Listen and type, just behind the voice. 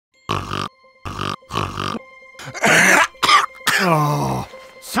Oh,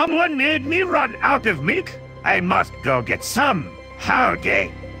 someone made me run out of milk. I must go get some. How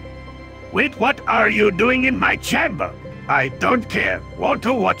gay. Wait, what are you doing in my chamber? I don't care. Want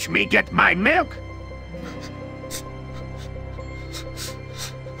to watch me get my milk?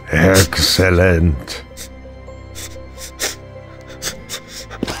 Excellent.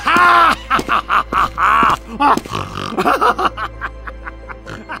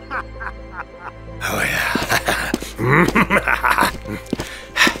 Oh yeah.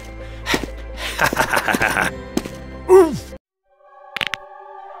 Oof.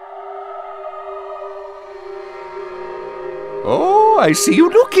 Oh, I see you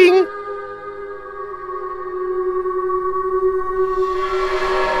looking.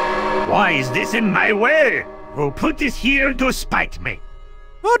 Why is this in my way? Who put this here to spite me?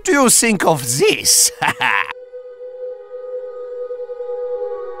 What do you think of this?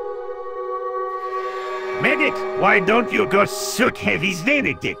 Medic, why don't you go shoot Heavy's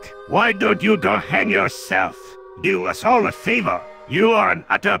Benedict? Why don't you go hang yourself? Do us all a favor. You are an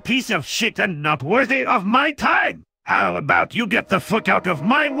utter piece of shit and not worthy of my time. How about you get the fuck out of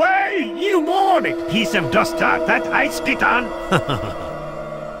my way, you moronic piece of dust that I spit on?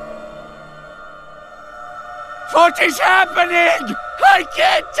 What is happening? I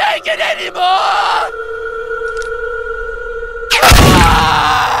can't take it anymore!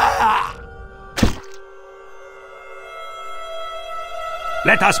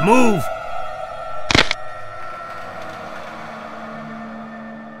 Let us move!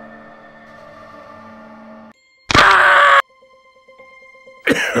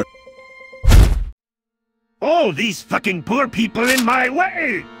 Oh, these fucking poor people in my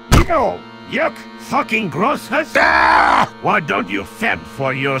way! Yo! Yuck! Fucking grossness! Why don't you fend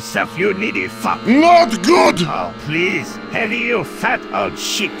for yourself, you needy fuck? Not good! Oh, please. Heavy, you fat old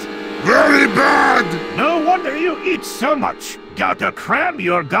shit. Very bad! No wonder you eat so much. Gotta cram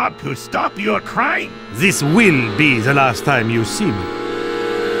your god to stop your crying. This will be the last time you see me.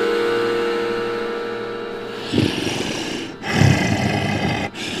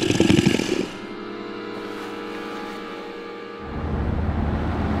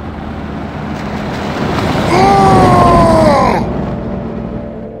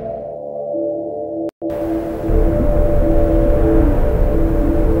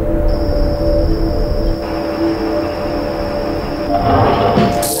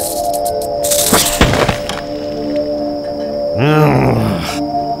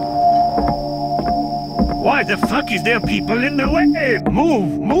 Why the fuck is there people in the way?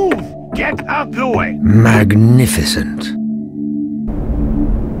 Move, move! Get out the way! Magnificent.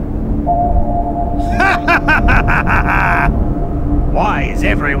 Why is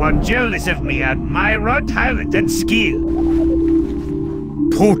everyone jealous of me and my raw talent and skill?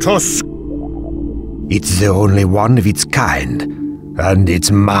 Putos. It's the only one of its kind, and it's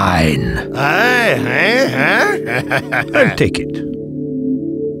mine. I'll take it.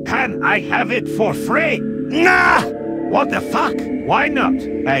 Can I have it for free? Nah! What the fuck? Why not?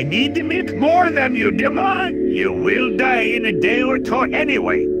 I need the milk more than you demand. You will die in a day or two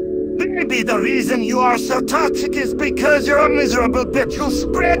anyway. Maybe the reason you are so toxic is because you're a miserable bitch who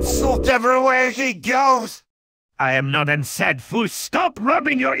spreads salt everywhere he goes. I am not an sad fool. Stop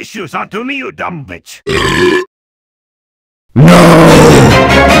rubbing your issues onto me, you dumb bitch. No!